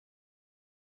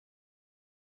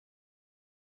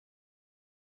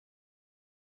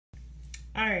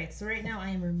Alright, so right now I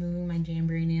am removing my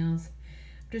Jamberry nails.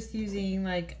 I'm just using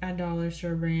like a dollar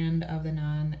store brand of the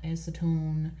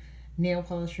non-acetone nail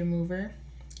polish remover.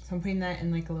 So I'm putting that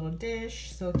in like a little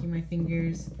dish, soaking my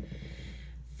fingers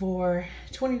for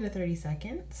 20 to 30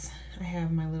 seconds. I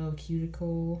have my little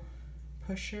cuticle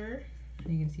pusher.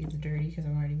 You can see it's dirty because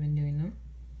I've already been doing them.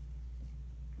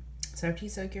 So after you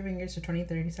soak your fingers for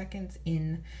 20-30 seconds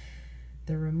in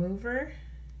the remover,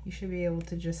 you should be able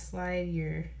to just slide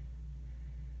your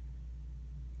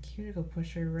cuticle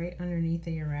pusher right underneath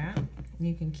of your wrap. And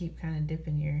you can keep kind of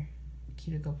dipping your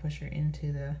cuticle pusher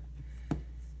into the,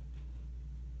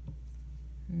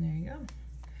 and there you go.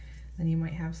 Then you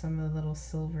might have some of the little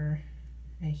silver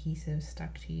adhesive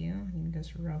stuck to you. You can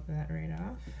just rub that right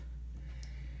off.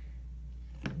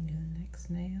 And do the next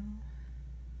nail.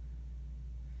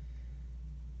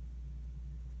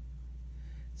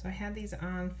 So I had these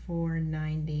on for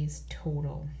 9 days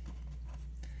total.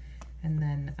 And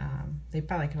then they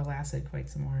probably could have lasted quite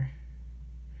some more.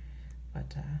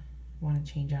 But want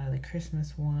to change out of the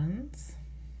Christmas ones.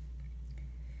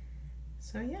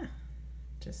 So yeah,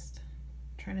 just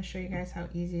trying to show you guys how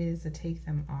easy it is to take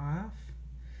them off.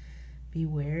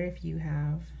 Beware if you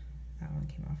have, that one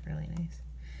came off really nice.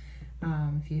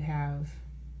 If you have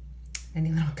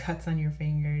any little cuts on your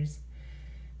fingers,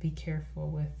 be careful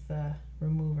with the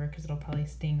remover because it'll probably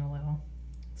sting a little.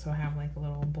 So have like a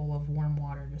little bowl of warm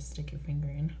water to stick your finger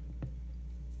in.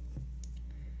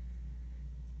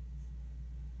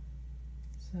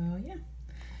 So yeah,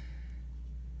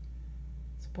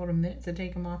 it's about a minute to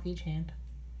take them off each hand.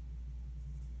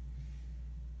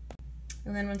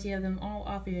 And then once you have them all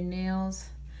off of your nails,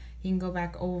 you can go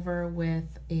back over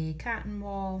with a cotton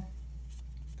ball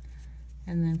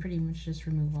and then pretty much just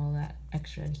remove all that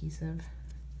extra adhesive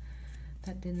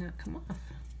that did not come off.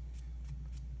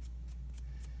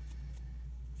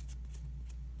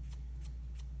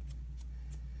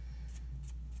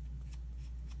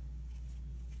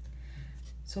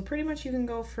 So pretty much you can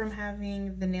go from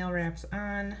having the nail wraps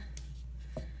on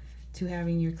to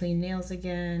having your clean nails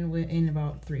again in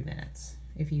about 3 minutes.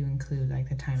 If you include like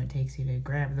the time it takes you to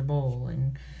grab the bowl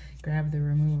and grab the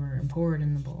remover and pour it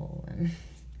in the bowl, and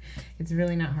it's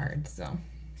really not hard. So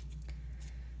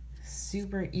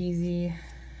super easy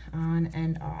on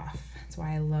and off. That's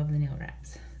why I love the nail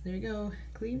wraps. There you go,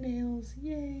 clean nails,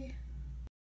 yay.